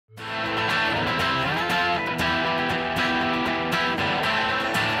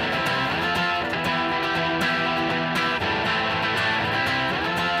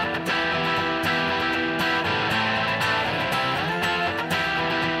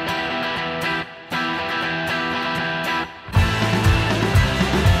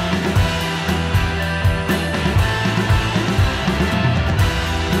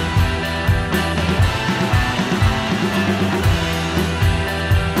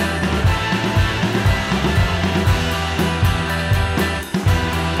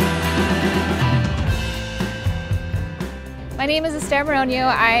Este Pizzeria.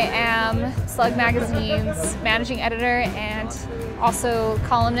 I am SLUG Magazine's managing editor and also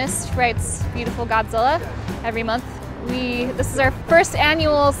columnist, writes Beautiful Godzilla every month. This is our first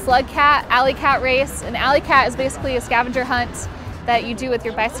annual SLUG Cat, alleycat race. An alleycat is basically a scavenger hunt that you do with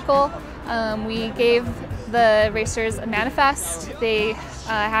your bicycle. We gave the racers a manifest. They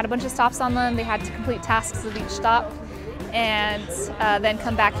had a bunch of stops on them. They had to complete tasks of each stop and then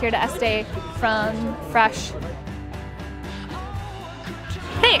come back here to Este from fresh.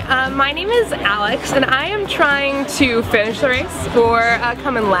 Hey, my name is Alex and I am trying to finish the race or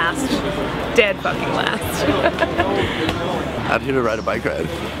come in last. Dead fucking last. Out here to ride a bike ride.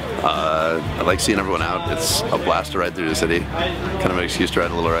 I like seeing everyone out. It's a blast to ride through the city. Kind of an excuse to ride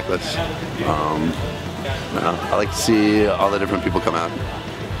a little reckless. I like to see all the different people come out.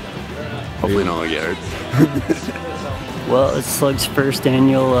 Hopefully no one will get hurt. Well, it's SLUG's first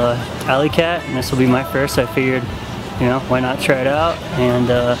annual alleycat, and this will be my first, so I figured, you know, why not try it out? And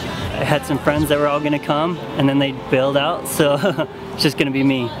I had some friends that were all going to come, and then they bailed out, so it's just going to be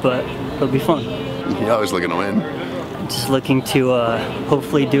me, but it'll be fun. You're always looking to win. Just looking to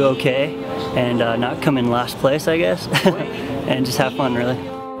hopefully do okay and not come in last place, I guess, and just have fun, really.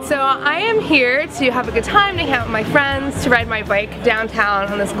 So I am here to have a good time, to hang out with my friends, to ride my bike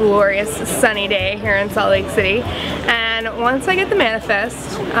downtown on this glorious sunny day here in Salt Lake City. And once I get the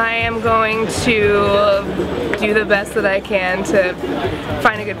manifest, I am going to do the best that I can to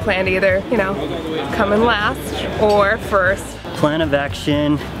find a good plan to either, you know, come in last or first. Plan of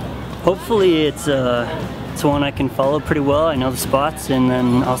action, hopefully it's one I can follow pretty well. I know the spots, and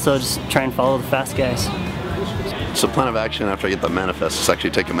then also just try and follow the fast guys. So plan of action after I get the manifest is actually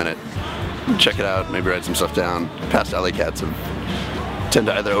take a minute, check it out, maybe write some stuff down. Past alley cats tend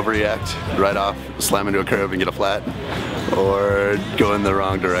to either overreact, ride off, slam into a curb and get a flat, or go in the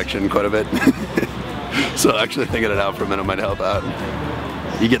wrong direction quite a bit. So actually thinking it out for a minute might help out.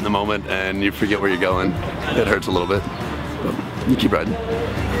 You get in the moment and you forget where you're going. It hurts a little bit, but you keep riding.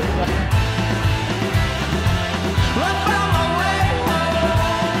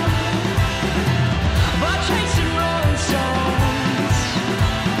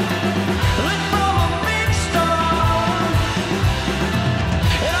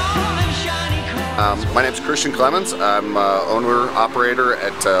 My name's Christian Clemens. I'm owner-operator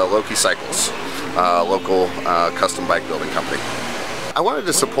at Loki Cyclists, local custom bike building company. I wanted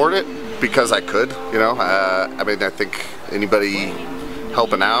to support it because I could, you know. I mean, I think anybody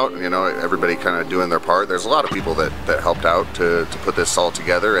helping out, you know, everybody kind of doing their part. There's a lot of people that helped out to put this all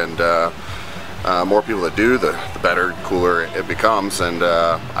together, and more people that do, the better, cooler it becomes. And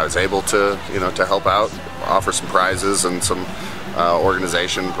I was able to, you know, to help out, offer some prizes and some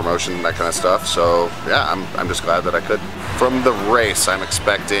organization, promotion, that kind of stuff. So yeah, I'm just glad that I could. From the race, I'm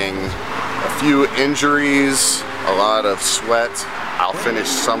expecting a few injuries, a lot of sweat. I'll finish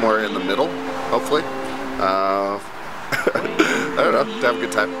somewhere in the middle, hopefully. I don't know, to have a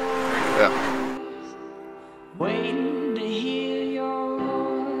good time. Yeah. Waiting to hear your voice.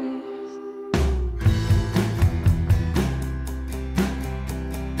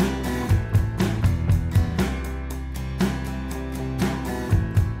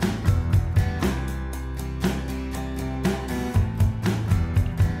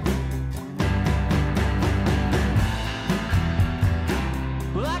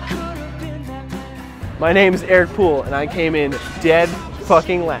 My name is Eric Poole, and I came in dead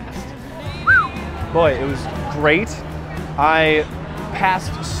fucking last. Boy, it was great. I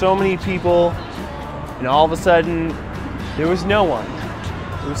passed so many people, and all of a sudden, there was no one.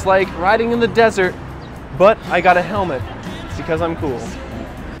 It was like riding in the desert, but I got a helmet because I'm cool.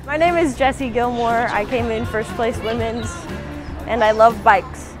 My name is Gilmore. I came in first place women's, and I love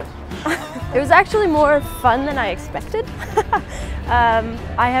bikes. It was actually more fun than I expected.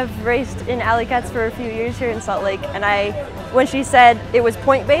 I have raced in alleycats for a few years here in Salt Lake, and when she said it was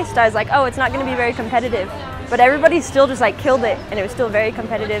point-based, I was like, oh, it's not going to be very competitive. But everybody still just like killed it, and it was still very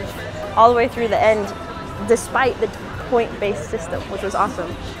competitive all the way through the end, despite the point-based system, which was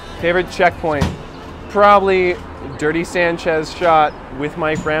awesome. Favorite checkpoint? Probably Dirty Sanchez shot with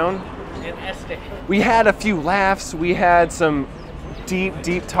Mike Brown. And Este. We had a few laughs. We had some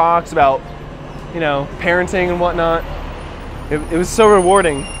deep talks about, you know, parenting and whatnot. It was so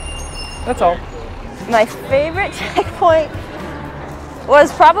rewarding. That's all. My favorite checkpoint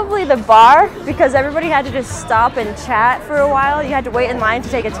was probably the bar, because everybody had to just stop and chat for a while. You had to wait in line to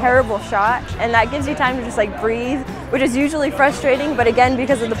take a terrible shot, and that gives you time to just like breathe, which is usually frustrating, but again,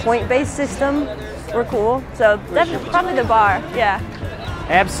 because of the point-based system, we're cool. So definitely probably the bar, yeah.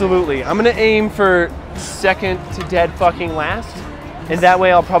 Absolutely. I'm gonna aim for second to dead fucking last, and that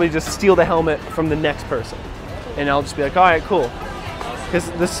way I'll probably just steal the helmet from the next person. And I'll just be like, all right, cool. Because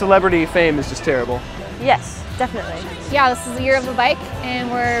the celebrity fame is just terrible. Yes, definitely. Yeah, this is the year of the bike,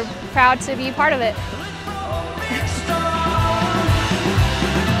 and we're proud to be part of it.